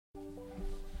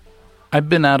I've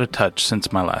been out of touch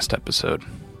since my last episode.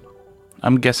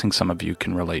 I'm guessing some of you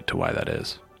can relate to why that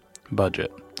is.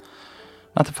 Budget.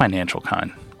 Not the financial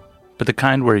kind, but the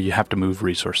kind where you have to move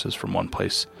resources from one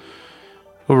place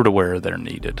over to where they're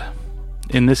needed.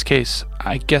 In this case,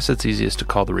 I guess it's easiest to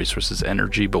call the resources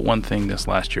energy, but one thing this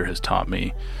last year has taught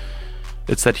me,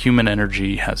 it's that human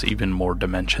energy has even more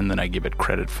dimension than I give it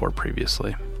credit for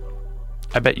previously.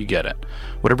 I bet you get it.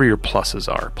 Whatever your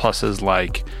pluses are. Pluses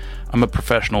like, I'm a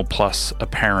professional plus a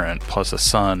parent plus a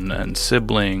son and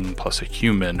sibling plus a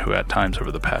human who at times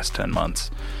over the past 10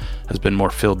 months has been more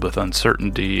filled with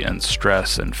uncertainty and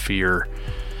stress and fear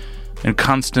and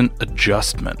constant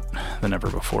adjustment than ever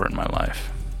before in my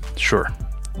life. Sure,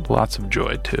 lots of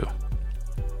joy too.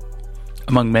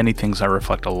 Among many things I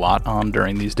reflect a lot on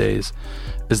during these days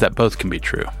is that both can be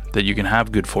true, that you can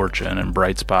have good fortune and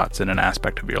bright spots in an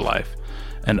aspect of your life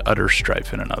and utter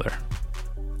strife in another,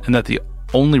 and that the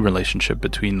only relationship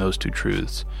between those two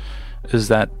truths is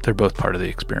that they're both part of the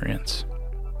experience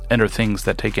and are things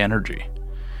that take energy.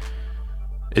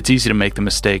 It's easy to make the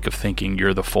mistake of thinking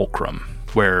you're the fulcrum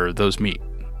where those meet.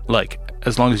 Like,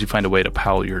 as long as you find a way to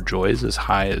pile your joys as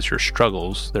high as your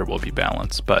struggles, there will be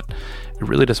balance, but it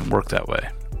really doesn't work that way.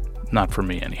 Not for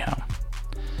me, anyhow.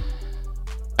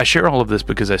 I share all of this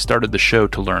because I started the show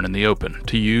to learn in the open,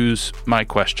 to use my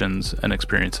questions and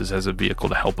experiences as a vehicle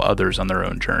to help others on their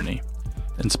own journey.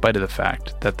 In spite of the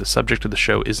fact that the subject of the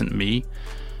show isn't me,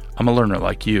 I'm a learner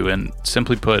like you, and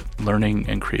simply put, learning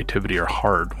and creativity are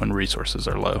hard when resources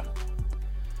are low.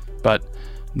 But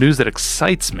news that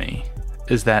excites me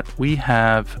is that we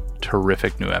have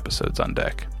terrific new episodes on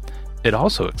deck. It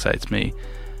also excites me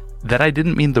that I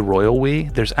didn't mean the royal we.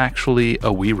 There's actually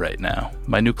a we right now.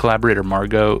 My new collaborator,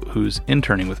 Margot, who's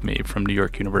interning with me from New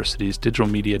York University's Digital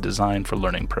Media Design for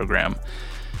Learning program.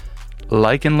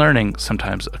 Like in learning,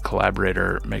 sometimes a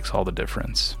collaborator makes all the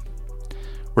difference.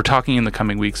 We're talking in the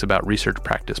coming weeks about research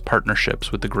practice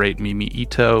partnerships with the great Mimi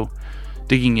Ito,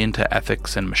 digging into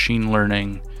ethics and machine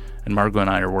learning, and Margot and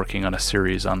I are working on a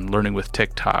series on learning with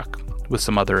TikTok with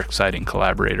some other exciting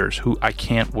collaborators who I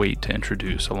can't wait to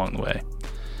introduce along the way.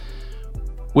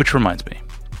 Which reminds me,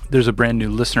 there's a brand new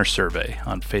listener survey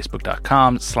on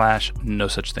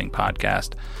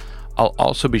facebook.com/NoSuchThingPodcast. I'll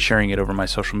also be sharing it over my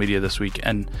social media this week,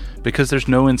 and because there's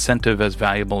no incentive as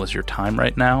valuable as your time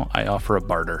right now, I offer a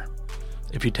barter.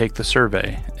 If you take the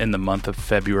survey in the month of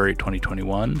February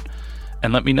 2021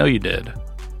 and let me know you did,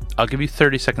 I'll give you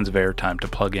 30 seconds of airtime to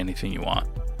plug anything you want.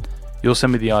 You'll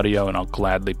send me the audio and I'll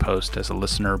gladly post as a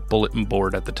listener bulletin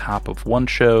board at the top of one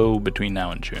show between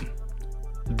now and June.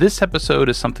 This episode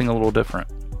is something a little different.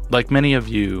 Like many of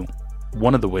you,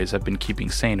 one of the ways I've been keeping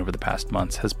sane over the past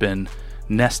months has been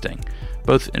nesting,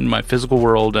 both in my physical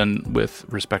world and with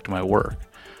respect to my work.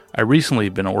 I recently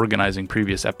have been organizing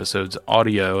previous episodes'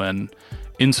 audio, and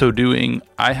in so doing,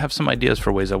 I have some ideas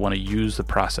for ways I want to use the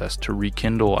process to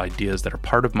rekindle ideas that are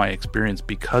part of my experience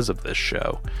because of this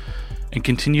show, and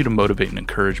continue to motivate and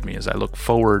encourage me as I look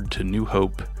forward to new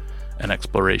hope and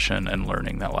exploration and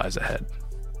learning that lies ahead.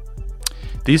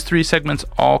 These 3 segments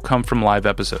all come from live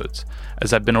episodes.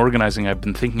 As I've been organizing, I've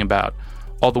been thinking about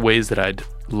all the ways that I'd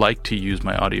like to use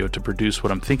my audio to produce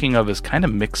what I'm thinking of as kind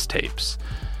of mixtapes.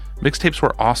 Mixtapes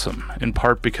were awesome, in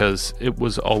part because it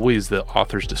was always the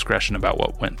author's discretion about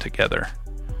what went together.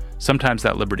 Sometimes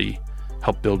that liberty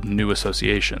helped build new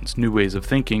associations, new ways of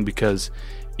thinking, because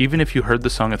even if you heard the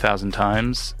song 1,000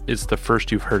 times, it's the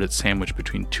first you've heard it sandwiched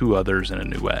between 2 others in a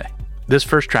new way. This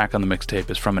first track on the mixtape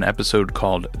is from an episode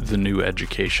called The New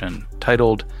Education,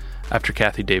 titled after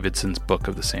Kathy Davidson's book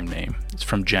of the same name. It's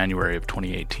from January of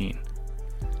 2018.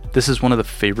 This is one of the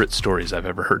favorite stories I've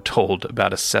ever heard told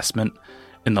about assessment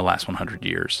in the last 100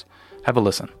 years. Have a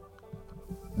listen.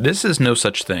 This is No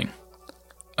Such Thing,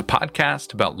 a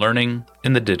podcast about learning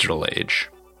in the digital age.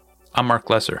 I'm Mark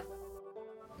Lesser.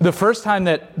 The first time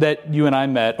that you and I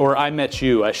met, or I met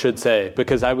you, I should say,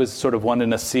 because I was sort of one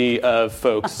in a sea of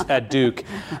folks at Duke,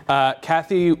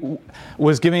 Kathy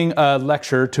was giving a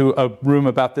lecture to a room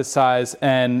about this size,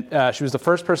 and she was the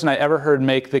first person I ever heard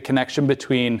make the connection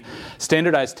between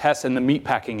standardized tests and the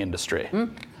meatpacking industry.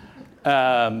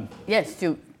 Yes.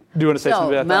 Do you want to say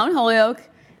something about that? Mount Holyoke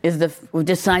we've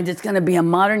decided it's going to be a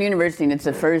modern university, and it's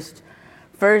the first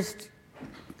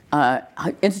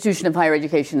institution of higher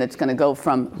education that's going to go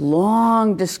from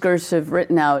long discursive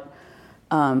written out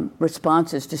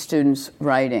responses to students'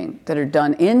 writing that are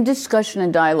done in discussion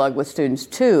and dialogue with students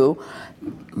to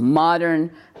modern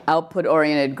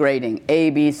output-oriented grading, A,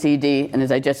 B, C, D, and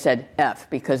as I just said, F,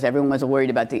 because everyone was worried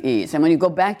about the E's. And when you go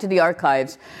back to the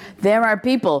archives, there are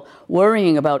people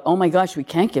worrying about, oh my gosh, we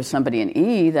can't give somebody an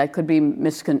E, that could be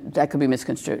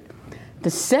misconstrued. The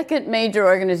second major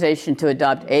organization to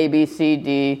adopt A, B, C,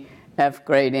 D, F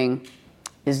grading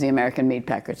is the American Meat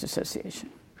Packers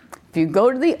Association. If you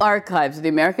go to the archives of the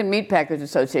American Meat Packers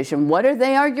Association, what are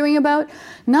they arguing about?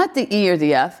 Not the E or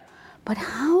the F, but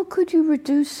how could you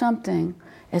reduce something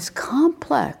as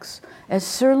complex as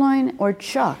sirloin or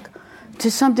chuck to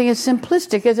something as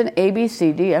simplistic as an A, B,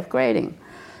 C, D, F grading?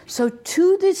 So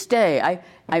to this day,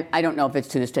 I don't know if it's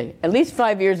to this day, at least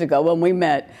 5 years ago when we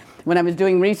met, when I was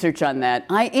doing research on that,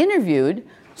 I interviewed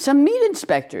some meat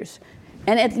inspectors.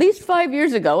 And at least 5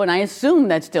 years ago, and I assume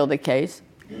that's still the case,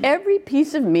 every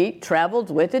piece of meat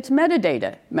travels with its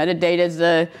metadata. Metadata is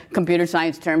the computer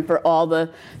science term for all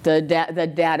the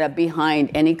data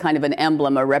behind any kind of an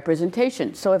emblem or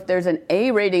representation. So if there's an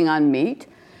A rating on meat,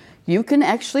 you can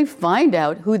actually find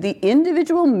out who the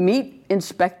individual meat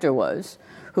inspector was,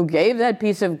 who gave that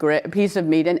piece of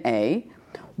meat an A,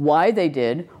 why they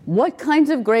did, what kinds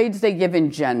of grades they give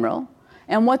in general,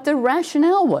 and what the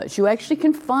rationale was. You actually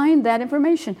can find that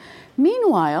information.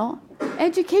 Meanwhile,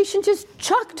 education just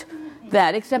chucked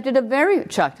that, except at a very,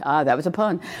 that was a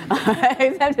pun,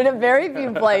 except at a very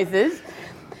few places,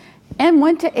 and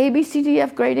went to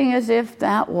ABCDF grading as if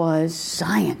that was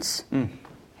science,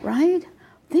 right?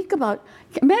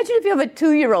 Imagine if you have a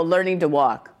 2-year-old learning to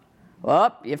walk.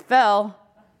 Oh, you fell.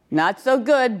 Not so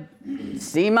good.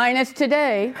 C-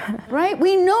 today, right?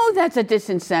 We know that's a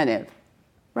disincentive,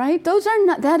 right?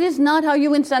 That is not how you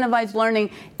incentivize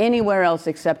learning anywhere else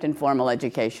except in formal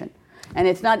education. And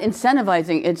it's not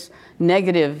incentivizing, it's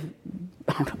negative,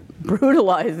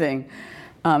 brutalizing,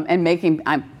 and making.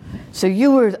 So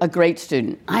you were a great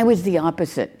student. I was the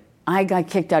opposite. I got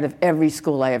kicked out of every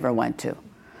school I ever went to.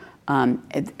 I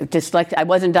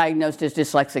wasn't diagnosed as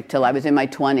dyslexic till I was in my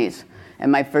 20s.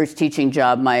 And my first teaching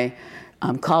job, my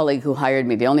colleague who hired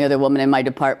me, the only other woman in my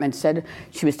department, said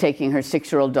she was taking her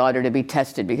 6-year-old daughter to be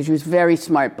tested because she was very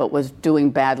smart but was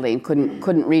doing badly and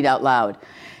couldn't read out loud.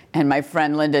 And my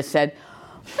friend Linda said,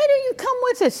 why don't you come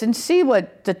with us and see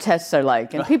what the tests are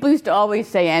like? And people used to always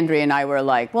say Andrea and I were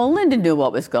alike. Well, Linda knew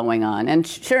what was going on. And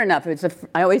sure enough,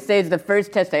 I always say it's the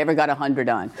first test I ever got 100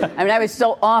 on. I mean, I was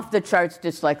so off the charts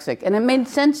dyslexic. And it made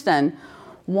sense then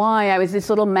why I was this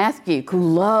little math geek who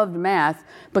loved math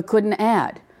but couldn't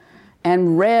add,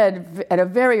 and read at a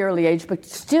very early age, but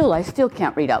I still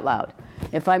can't read out loud.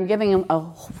 If I'm giving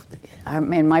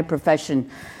in my profession,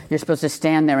 you're supposed to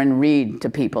stand there and read to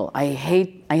people. I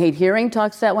hate hearing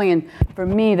talks that way, and for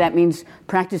me that means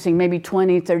practicing maybe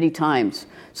 20, 30 times.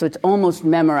 So it's almost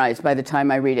memorized by the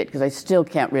time I read it, because I still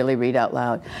can't really read out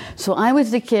loud. So I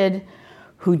was the kid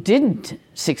who didn't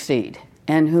succeed,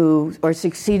 or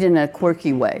succeed in a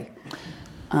quirky way.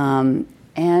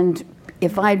 And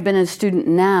if I'd been a student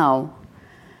now,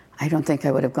 I don't think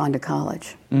I would have gone to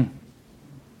college.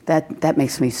 That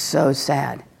makes me so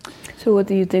sad. So what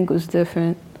do you think was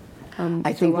different?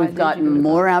 I think we've gotten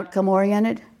more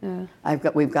outcome-oriented.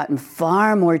 Yeah. We've gotten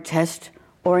far more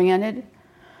test-oriented.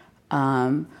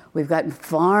 We've gotten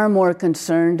far more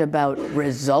concerned about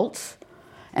results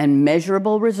and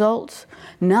measurable results,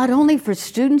 not only for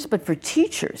students, but for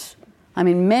teachers. I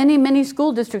mean, many, many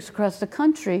school districts across the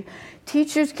country,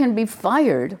 teachers can be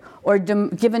fired or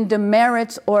given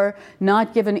demerits or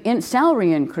not given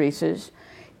salary increases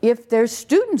if their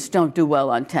students don't do well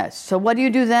on tests. So what do you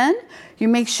do then? You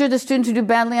make sure the students who do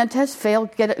badly on tests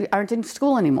aren't in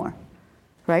school anymore.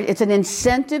 Right? It's an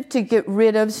incentive to get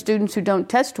rid of students who don't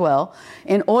test well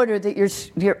in order that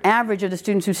your average of the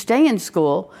students who stay in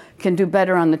school can do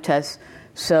better on the tests.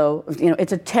 So,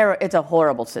 it's a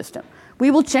horrible system.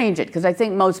 We will change it because I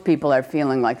think most people are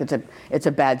feeling like it's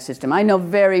a bad system. I know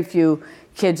very few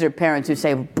kids or parents who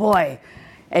say, boy,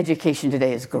 education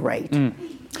today is great.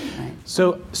 Right?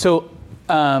 So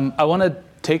I want to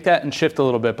take that and shift a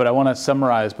little bit, but I want to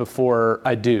summarize before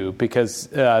I do, because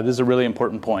this is a really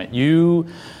important point.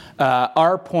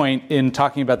 Our point in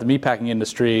talking about the meatpacking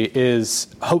industry is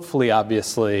hopefully,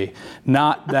 obviously,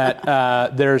 not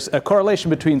that there's a correlation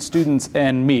between students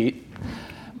and meat.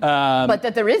 But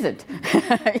that there isn't.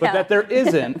 But that there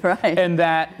isn't. Right. And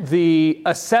that the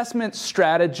assessment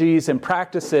strategies and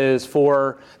practices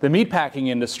for the meatpacking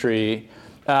industry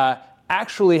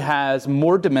actually has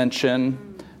more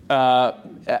dimension,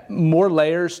 more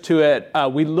layers to it.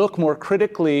 We look more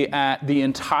critically at the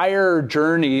entire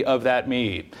journey of that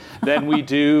meat than we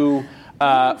do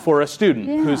for a student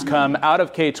who's come out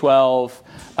of K-12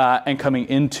 and coming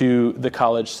into the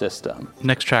college system.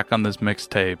 Next track on this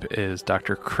mixtape is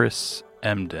Dr. Chris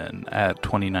Emdin at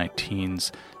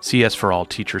 2019's CS for All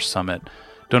Teacher Summit.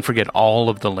 Don't forget, all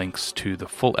of the links to the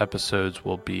full episodes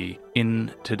will be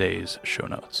in today's show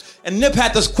notes. And Nip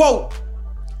had this quote,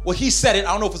 Well, he said it,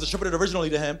 I don't know if it was attributed originally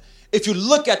to him. If you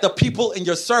look at the people in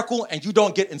your circle and you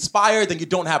don't get inspired, then you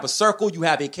don't have a circle, you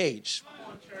have a cage.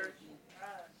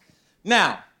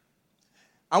 Now,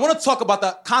 I want to talk about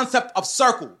the concept of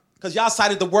circle, because y'all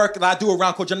cited the work that I do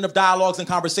around cogenerative dialogues and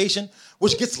conversation,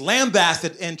 which gets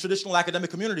lambasted in traditional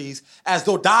academic communities as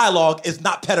though dialogue is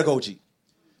not pedagogy.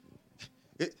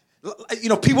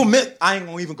 People I ain't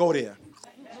gonna even go there.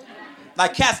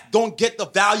 Like, cats don't get the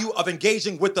value of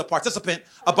engaging with the participant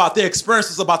about their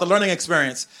experiences, about the learning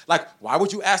experience. Like, why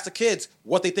would you ask the kids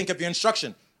what they think of your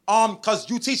instruction? Because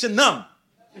you teaching them.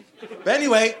 But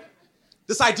anyway,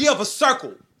 this idea of a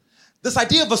circle is at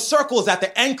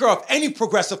the anchor of any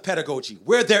progressive pedagogy,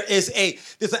 where there's an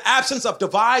absence of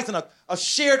divides and a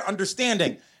shared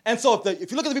understanding. And so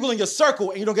if you look at the people in your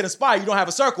circle and you don't get inspired, you don't have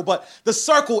a circle, but the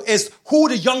circle is who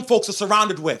the young folks are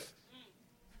surrounded with.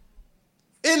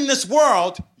 In this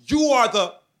world, you are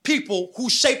the people who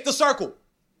shape the circle.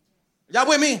 Y'all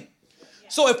with me?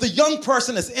 So if the young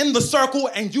person is in the circle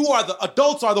and the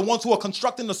adults are the ones who are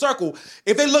constructing the circle,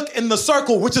 if they look in the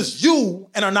circle, which is you,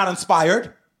 and are not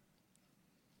inspired,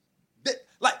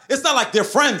 it's not like they're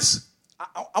friends.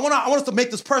 I want us to make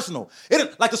this personal.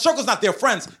 The circle's not their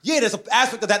friends. Yeah, there's an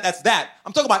aspect of that's that.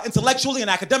 I'm talking about intellectually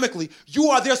and academically. You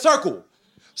are their circle.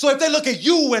 So if they look at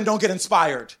you and don't get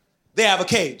inspired, they have a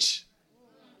cage.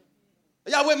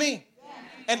 Are y'all with me?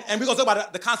 Yeah. And we're going to talk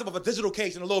about the concept of a digital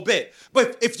cage in a little bit.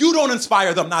 But if you don't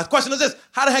inspire them, now the question is this: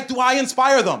 how the heck do I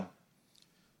inspire them?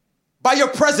 By your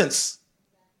presence.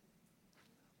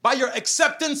 By your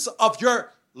acceptance of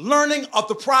your learning of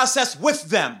the process with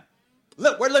them.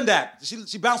 Look, where Linda at? Did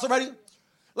she bounced already?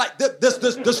 Like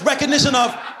this recognition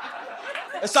of,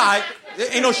 it's all right,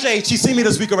 there ain't no shade. She seen me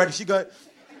this week already. She good.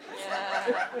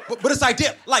 Yeah. But this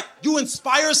idea, like, you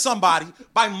inspire somebody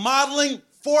by modeling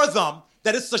for them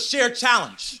that it's a shared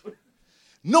challenge.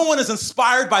 No one is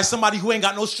inspired by somebody who ain't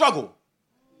got no struggle.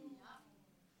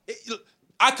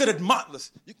 I could admire,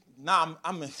 there's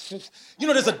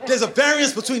a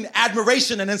variance between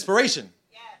admiration and inspiration.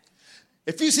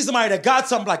 If you see somebody that got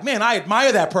something, like, man, I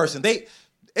admire that person.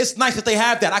 It's nice that they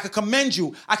have that. I could commend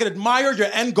you. I could admire your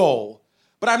end goal,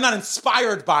 but I'm not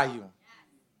inspired by you.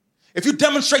 If you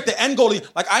demonstrate the end goal,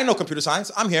 like, I know computer science,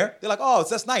 I'm here. They're like, oh,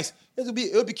 that's nice. It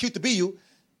would be cute to be you.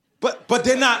 But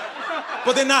they're not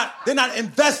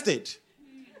invested.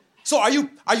 So are you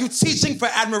teaching for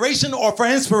admiration or for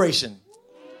inspiration?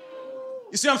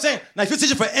 You see what I'm saying? Now, if you're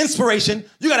teaching for inspiration,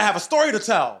 you got to have a story to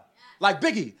tell. Like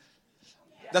Biggie.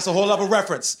 That's a whole other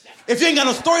reference. If you ain't got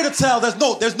no story to tell,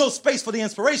 there's no space for the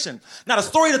inspiration. Now, the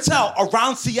story to tell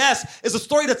around CS is a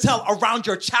story to tell around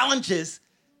your challenges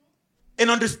in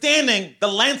understanding the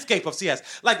landscape of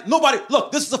CS. Like,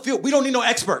 this is a field, we don't need no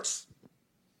experts.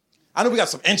 I know we got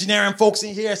some engineering folks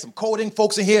in here, some coding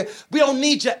folks in here. We don't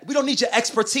need your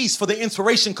expertise for the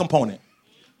inspiration component.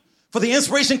 For the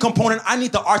inspiration component, I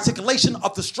need the articulation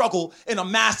of the struggle in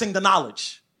amassing the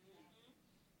knowledge.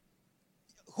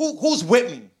 Who's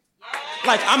with me?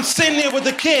 Like, I'm sitting there with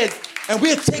the kid, and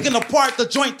we're taking apart the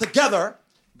joint together.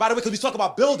 By the way, because we talk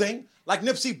about building, like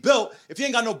Nipsey built. If you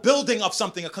ain't got no building of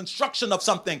something, a construction of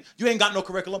something, you ain't got no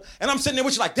curriculum. And I'm sitting there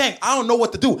with you like, dang, I don't know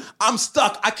what to do. I'm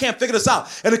stuck. I can't figure this out.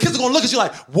 And the kids are going to look at you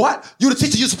like, what? You the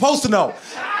teacher, you're supposed to know.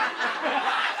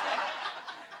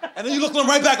 And then you look at them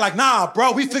right back like, nah,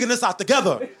 bro, we figuring this out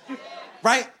together.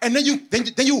 Right? And then you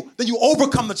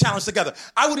overcome the challenge together.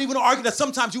 I would even argue that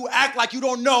sometimes you act like you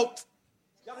don't know.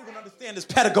 Y'all don't even understand this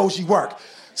pedagogy work.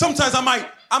 Sometimes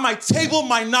I might table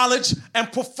my knowledge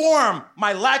and perform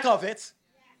my lack of it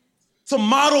to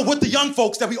model with the young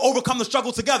folks that we overcome the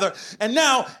struggle together. And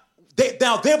now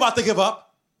they're about to give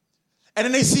up. And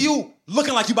then they see you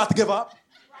looking like you're about to give up.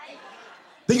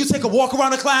 Then you take a walk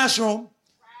around the classroom.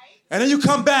 And then you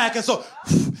come back, and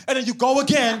then you go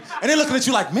again, and they're looking at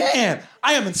you like, man,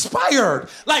 I am inspired.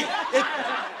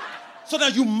 So now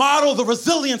you model the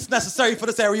resilience necessary for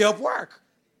this area of work.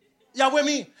 Y'all with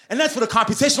me? And that's for the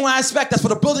computational aspect, that's for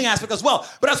the building aspect as well.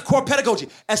 But that's core pedagogy,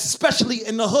 especially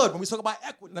in the hood. When we talk about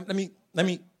equity, let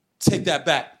me take that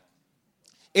back.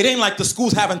 It ain't like the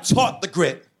schools haven't taught the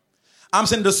grit. I'm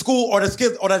saying the school or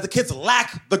that the kids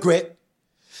lack the grit.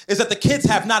 Is that the kids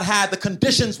have not had the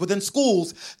conditions within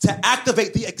schools to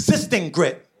activate the existing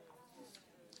grit.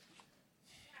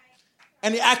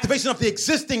 And the activation of the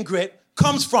existing grit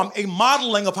comes from a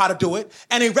modeling of how to do it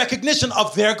and a recognition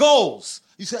of their goals.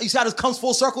 You see how this comes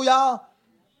full circle, y'all?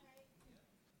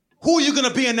 Who are you going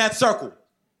to be in that circle?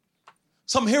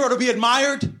 Some hero to be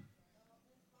admired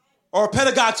or a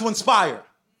pedagogue to inspire?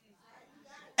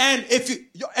 And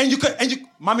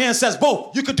my man says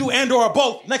both. You could do and or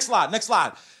both. Next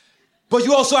slide. But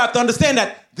you also have to understand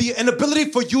that the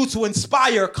inability for you to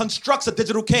inspire constructs a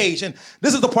digital cage. And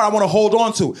this is the part I want to hold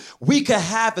on to. We can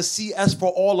have a CS for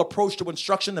all approach to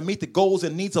instruction to meet the goals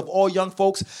and needs of all young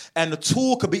folks. And the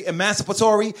tool could be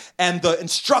emancipatory, and the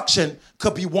instruction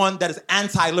could be one that is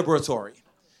anti-liberatory.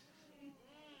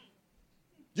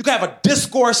 You can have a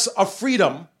discourse of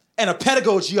freedom and a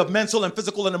pedagogy of mental and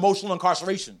physical and emotional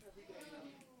incarceration.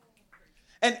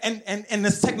 And in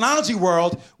this technology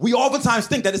world, we oftentimes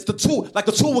think that it's the tool. Like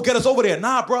the tool will get us over there.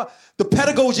 Nah, bro. The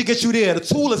pedagogy gets you there. The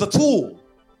tool is a tool.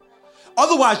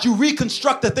 Otherwise, you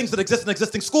reconstruct the things that exist in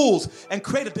existing schools and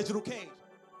create a digital cage.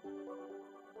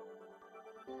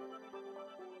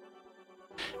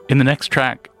 In the next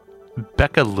track,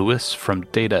 Becca Lewis from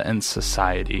Data and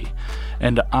Society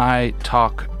and I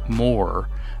talk more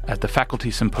at the Faculty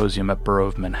Symposium at Borough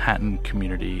of Manhattan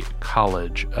Community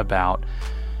College about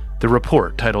the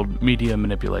report titled Media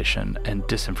Manipulation and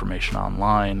Disinformation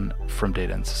Online from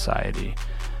Data and Society.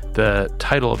 The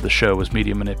title of the show was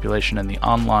Media Manipulation and the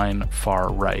Online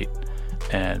Far Right,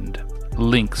 and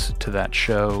links to that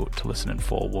show to listen in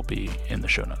full will be in the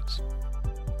show notes.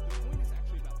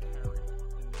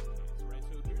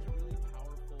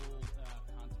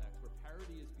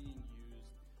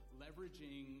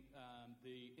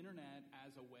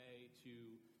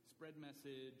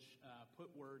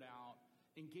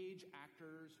 Engage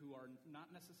actors who are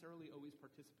not necessarily always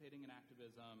participating in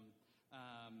activism.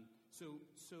 So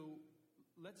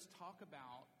let's talk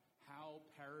about how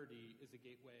parody is a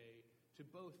gateway to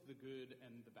both the good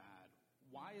and the bad.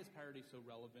 Why is parody so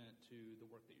relevant to the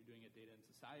work that you're doing at Data and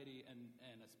Society,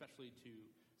 and especially to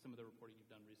some of the reporting you've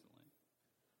done recently?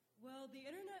 Well, the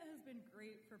internet has been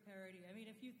great for parody. I mean,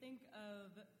 if you think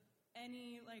of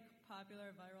any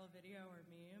popular viral video or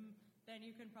meme, then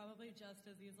you can probably just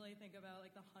as easily think about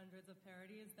the hundreds of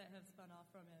parodies that have spun off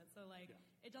from it. So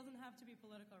It doesn't have to be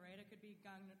political, right? It could be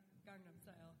Gangnam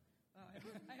Style. Wow,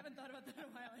 I haven't thought about that in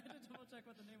a while. I had to double check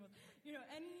what the name was.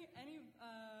 Any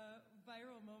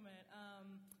viral moment,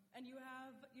 and you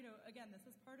have, again, this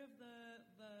is part of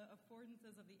the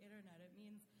affordances of the internet. It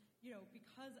means,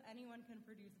 because anyone can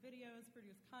produce videos,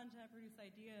 produce content, produce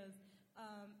ideas,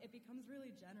 it becomes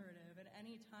really generative. And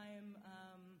any time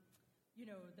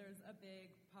there's a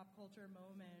big pop culture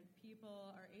moment,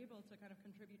 people are able to kind of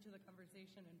contribute to the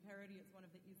conversation, and parody is one of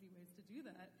the easy ways to do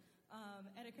that.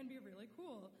 And it can be really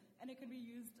cool, and it can be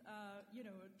used,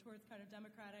 towards kind of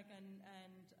democratic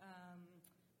and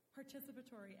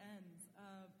participatory ends.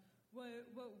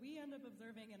 What we end up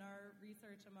observing in our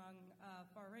research among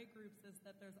far-right groups is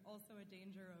that there's also a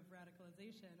danger of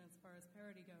radicalization as far as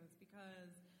parody goes,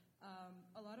 because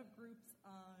a lot of groups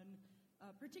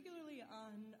particularly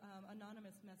on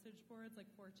anonymous message boards like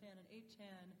 4chan and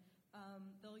 8chan,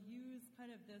 they'll use kind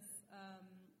of this,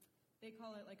 they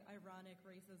call it ironic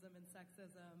racism and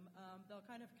sexism. They'll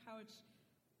kind of couch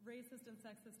racist and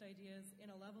sexist ideas in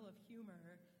a level of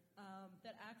humor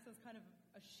that acts as kind of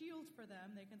a shield for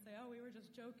them. They can say, oh, we were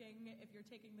just joking. If you're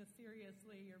taking this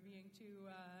seriously, you're being too,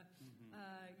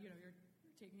 you're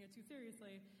taking it too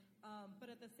seriously. But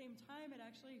at the same time, it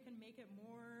actually can make it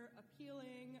more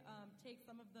appealing, take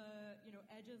some of the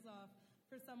edges off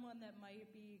for someone that might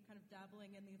be kind of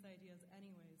dabbling in these ideas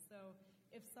anyway. So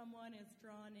if someone is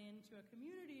drawn into a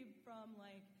community from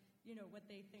what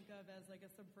they think of as a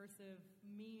subversive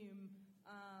meme,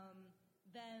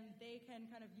 then they can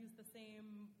kind of use the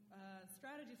same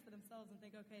strategies for themselves and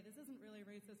think, okay, this isn't really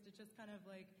racist, it's just kind of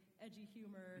edgy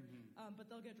humor, but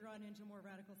they'll get drawn into more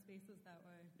radical spaces that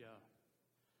way. Yeah.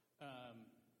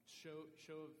 Show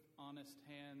of honest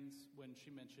hands when she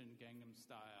mentioned Gangnam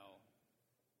Style.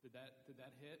 Did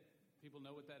that hit? People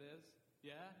know what that is?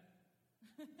 Yeah?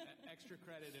 Extra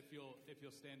credit if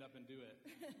you'll stand up and do it.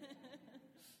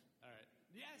 All right.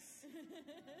 Yes.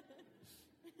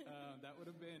 That would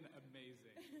have been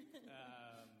amazing.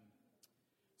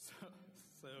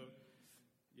 So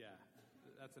yeah,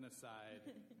 that's an aside.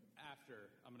 After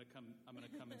I'm gonna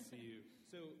come and see you.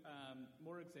 So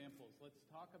more examples. Let's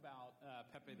talk about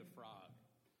Pepe the Frog.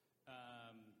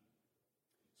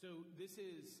 So this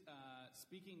is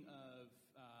speaking of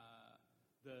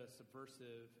the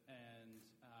subversive, and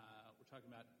we're talking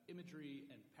about imagery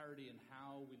and parody and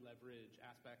how we leverage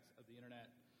aspects of the internet.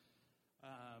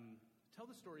 Tell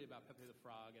the story about Pepe the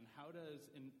Frog, and how does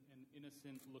an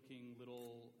innocent-looking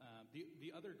little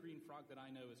the other green frog that I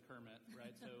know is Kermit,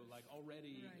 right? So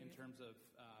already right. In terms of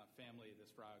family, this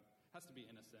frog has to be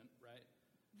innocent, right?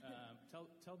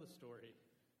 Tell the story.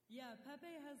 Yeah,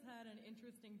 Pepe has had an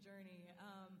interesting journey.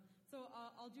 So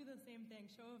I'll do the same thing.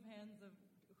 Show of hands of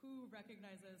who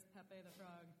recognizes Pepe the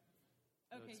Frog.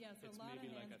 Okay, so a lot of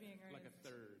hands being raised. Like a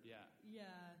third, yeah.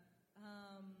 Yeah.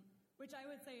 which I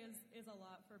would say is a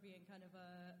lot for being kind of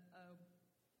a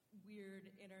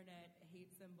weird internet hate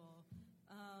symbol.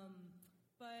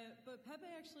 But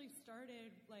Pepe actually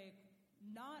started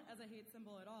not as a hate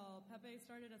symbol at all. Pepe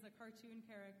started as a cartoon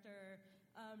character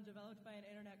developed by an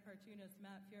internet cartoonist,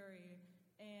 Matt Fury,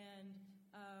 and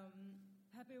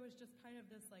Pepe was just kind of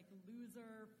this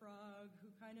loser frog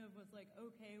who kind of was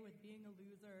okay with being a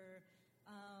loser,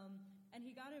 and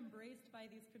he got embraced by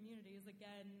these communities.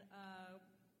 Again,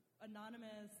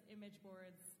 anonymous image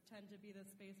boards tend to be the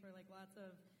space where lots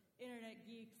of internet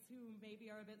geeks who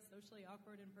maybe are a bit socially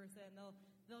awkward in person,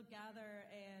 they'll gather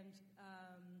and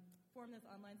form this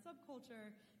online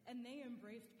subculture, and they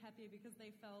embraced Pepe because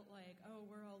they felt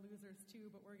we're all losers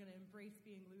too, but we're going to embrace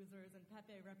being losers, and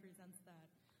Pepe represents that.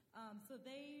 So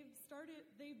they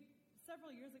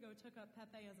several years ago took up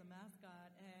Pepe as a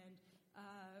mascot, and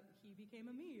he became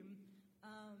a meme.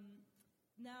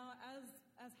 Now,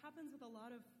 as happens with a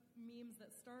lot of memes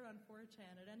that start on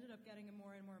 4chan, it ended up getting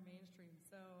more and more mainstream.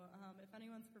 So if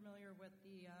anyone's familiar with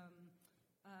the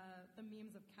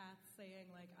memes of cats saying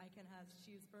Icon has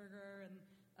cheeseburger and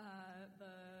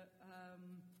the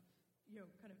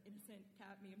kind of innocent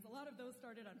cat memes, a lot of those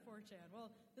started on 4chan.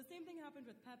 Well, the same thing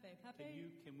happened with Pepe.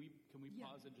 Can we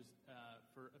pause and just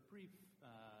for a brief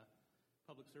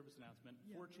public service announcement?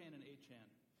 Yeah. 4chan and 8chan.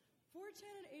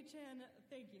 4chan and 8chan,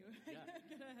 thank you. Yeah. I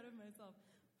get ahead of myself.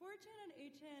 4chan and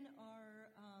 8chan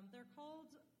are, they're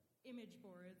called image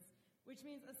boards, which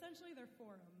means essentially they're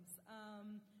forums.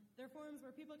 They're forums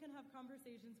where people can have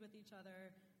conversations with each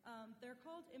other. They're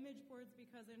called image boards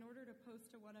because in order to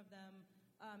post to one of them,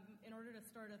 in order to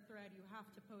start a thread, you have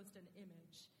to post an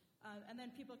image. And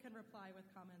then people can reply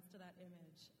with comments to that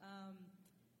image.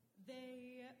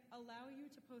 They allow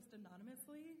you to post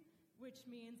anonymously, which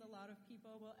means a lot of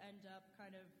people will end up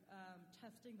kind of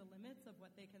testing the limits of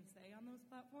what they can say on those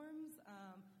platforms.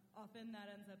 Often that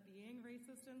ends up being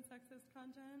racist and sexist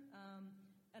content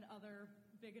and other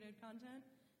bigoted content.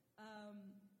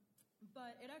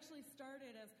 But it actually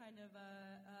started as kind of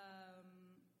a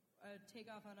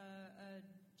takeoff on a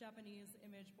Japanese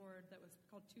image board that was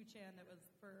called 2chan that was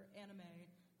for anime.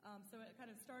 So it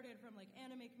kind of started from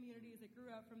anime communities. It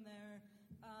grew out from there.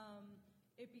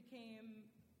 It became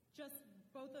just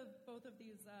both of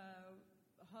these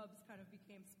hubs kind of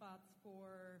became spots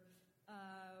for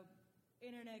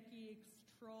internet geeks,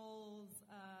 trolls,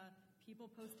 people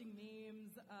posting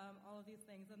memes, all of these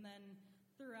things. And then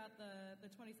throughout the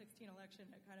 2016 election,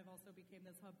 it kind of also became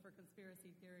this hub for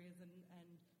conspiracy theories and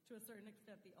to a certain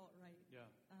extent the alt-right. Yeah.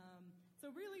 So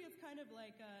really it's kind of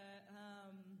like a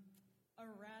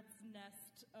rat's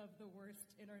nest of the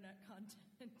worst internet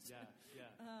content. Yeah. Yeah.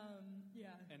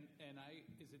 And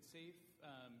is it safe?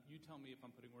 You tell me if I'm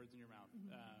putting words in your mouth.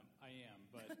 Mm-hmm. I am,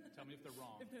 but tell me if they're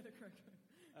wrong. If they're the correct one.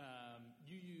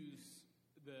 You use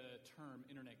the term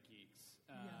internet geeks,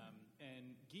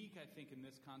 and geek, I think, in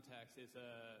this context is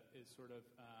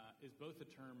both a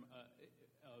term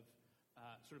of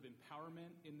sort of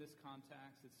empowerment in this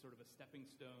context. It's sort of a stepping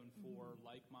stone for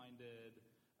like-minded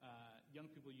young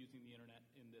people using the internet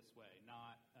in this way,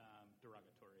 not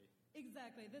derogatory.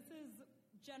 Exactly. This is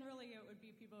generally it would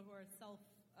be people who are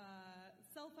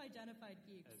self-identified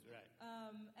geeks. That's right.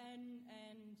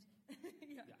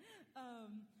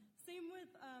 Same with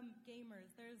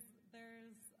gamers. There's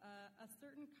a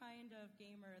certain kind of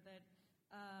gamer that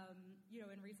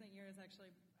in recent years,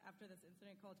 actually, after this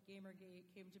incident called Gamergate,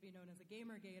 came to be known as a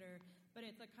Gamergator, but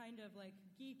it's a kind of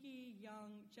geeky,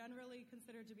 young, generally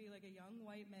considered to be a young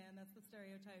white man, that's the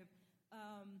stereotype,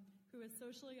 who is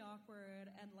socially awkward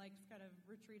and likes kind of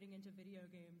retreating into video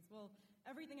games. Well,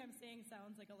 everything I'm saying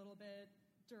sounds a little bit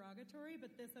derogatory,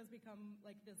 but this has become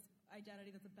this identity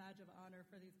that's a badge of honor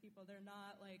for these people. They're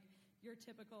not your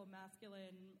typical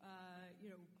masculine,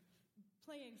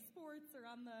 playing sports or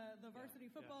on the varsity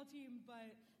football team,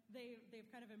 but they've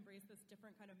kind of embraced this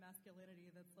different kind of masculinity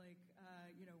that's we're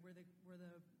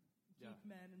the geek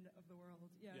men of the world.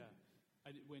 Yeah.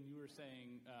 When you were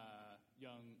saying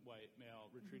young white male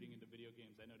retreating into video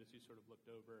games, I noticed you sort of looked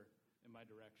over in my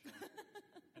direction,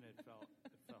 and it felt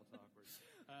awkward.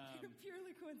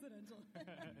 Purely coincidental.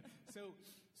 So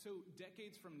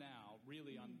decades from now,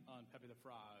 really on Pepe the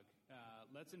Frog,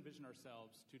 let's envision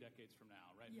ourselves 2 decades from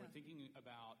now, right? Yeah. We're thinking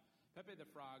about Pepe the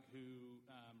Frog, who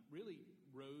really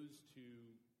rose to,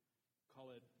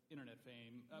 call it internet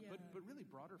fame, but really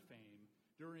broader fame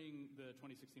during the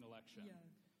 2016 election. Yeah.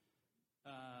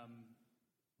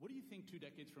 What do you think 2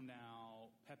 decades from now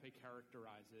Pepe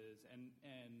characterizes and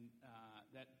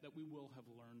that we will have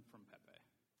learned from Pepe?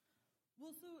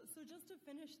 Well, so just to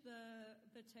finish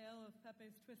the tale of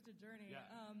Pepe's twisted journey,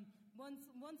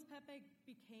 once Pepe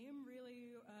became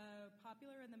really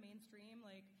popular in the mainstream,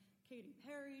 like Katy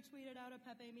Perry tweeted out a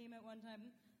Pepe meme at one time,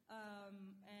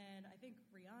 and I think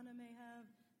Rihanna may have.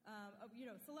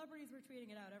 Celebrities were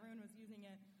tweeting it out. Everyone was using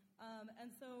it.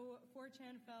 And so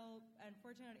 4chan and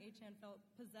 8chan felt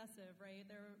possessive, right?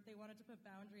 They wanted to put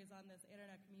boundaries on this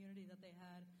internet community that they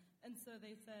had. And so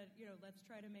they said, let's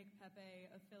try to make Pepe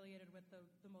affiliated with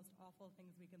the most awful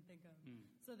things we can think of.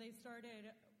 So they started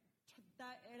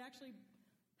that, and actually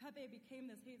Pepe became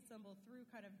this hate symbol through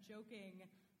kind of joking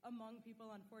among people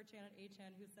on 4chan and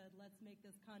 8chan who said, let's make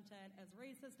this content as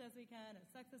racist as we can, as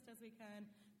sexist as we can.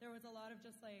 There was a lot of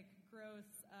just like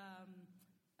gross,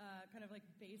 kind of like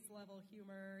base level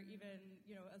humor, even,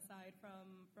 aside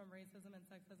from racism and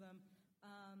sexism.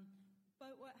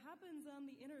 But what happens on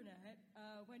the internet,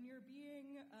 when you're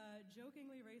being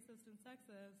jokingly racist and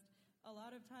sexist, a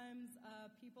lot of times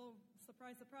people,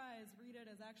 surprise, surprise, read it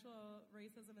as actual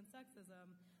racism and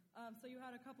sexism. So you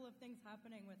had a couple of things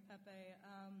happening with Pepe.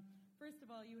 First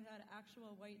of all, you had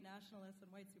actual white nationalists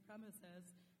and white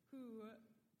supremacists who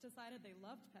decided they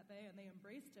loved Pepe and they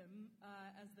embraced him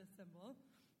as this symbol.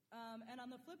 And on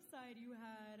the flip side, you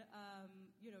had,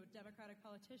 Democratic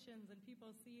politicians and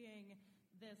people seeing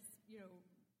this,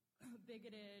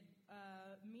 bigoted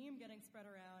meme getting spread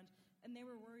around, and they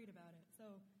were worried about it.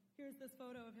 So here's this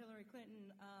photo of Hillary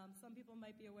Clinton. Some people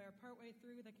might be aware, partway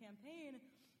through the campaign,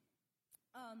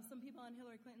 some people on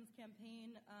Hillary Clinton's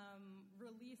campaign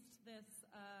released this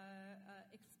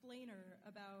explainer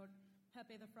about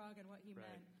Pepe the Frog and what he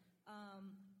meant.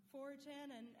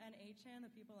 4chan and 8chan,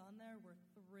 the people on there, were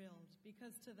thrilled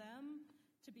because to them,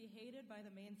 to be hated by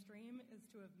the mainstream is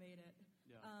to have made it.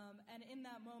 Yeah. And in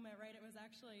that moment, right, it was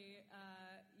actually,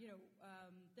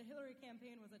 the Hillary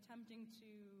campaign was attempting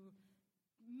to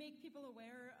make people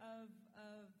aware of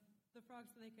the frog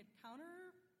so they could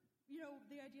counter,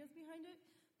 the ideas behind it.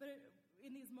 But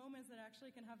in these moments, it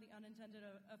actually can have the unintended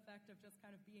effect of just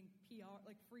kind of being PR,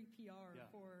 like free PR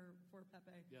for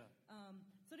Pepe. Yeah.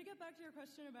 So to get back to your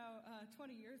question about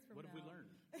 20 years from now. What have we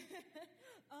learned 20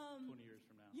 years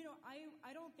from now?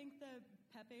 I don't think that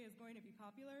Pepe is going to be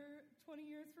popular 20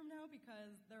 years from now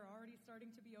because they're already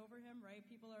starting to be over him, right?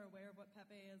 People are aware of what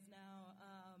Pepe is now.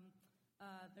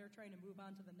 They're trying to move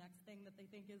on to the next thing that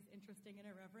they think is interesting and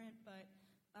irreverent. But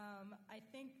I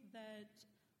think that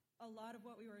a lot of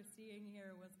what we were seeing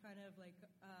here was kind of like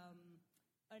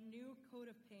a new coat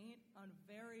of paint on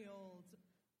very old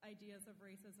ideas of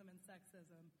racism and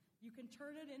sexism. You can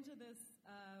turn it into this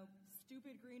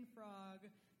stupid green frog.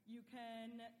 You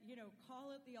can,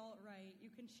 call it the alt-right.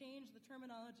 You can change the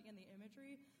terminology and the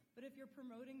imagery. But if you're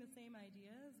promoting the same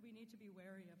ideas, we need to be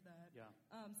wary of that. Yeah.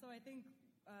 So I think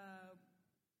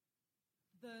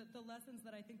the lessons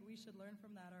that I think we should learn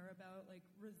from that are about like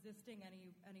resisting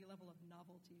any level of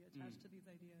novelty attached to these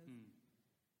ideas.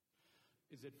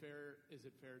 Is it fair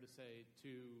to say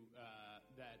too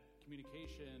that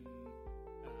communication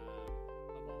of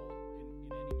all in any medium,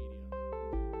 no matter how seemingly benign,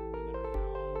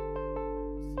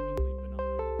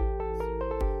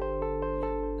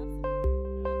 is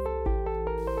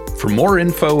serious? For more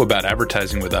info about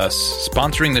advertising with us,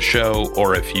 sponsoring the show,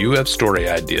 or if you have story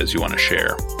ideas you want to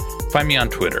share, find me on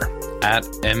Twitter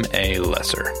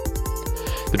 @MALesser.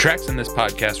 The tracks in this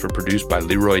podcast were produced by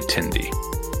Leroy Tindy,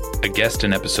 a guest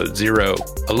in episode 0,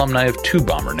 alumni of 2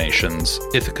 Bomber Nations,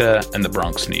 Ithaca and the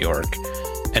Bronx, New York,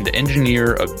 and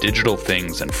engineer of digital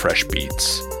things and fresh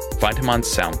beats. Find him on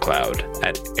SoundCloud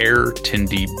at Air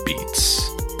Tindy Beats.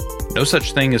 No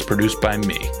Such Thing is produced by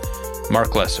me,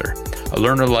 Mark Lesser. A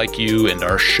learner like you, and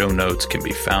our show notes can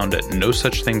be found at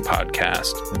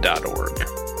nosuchthingpodcast.org.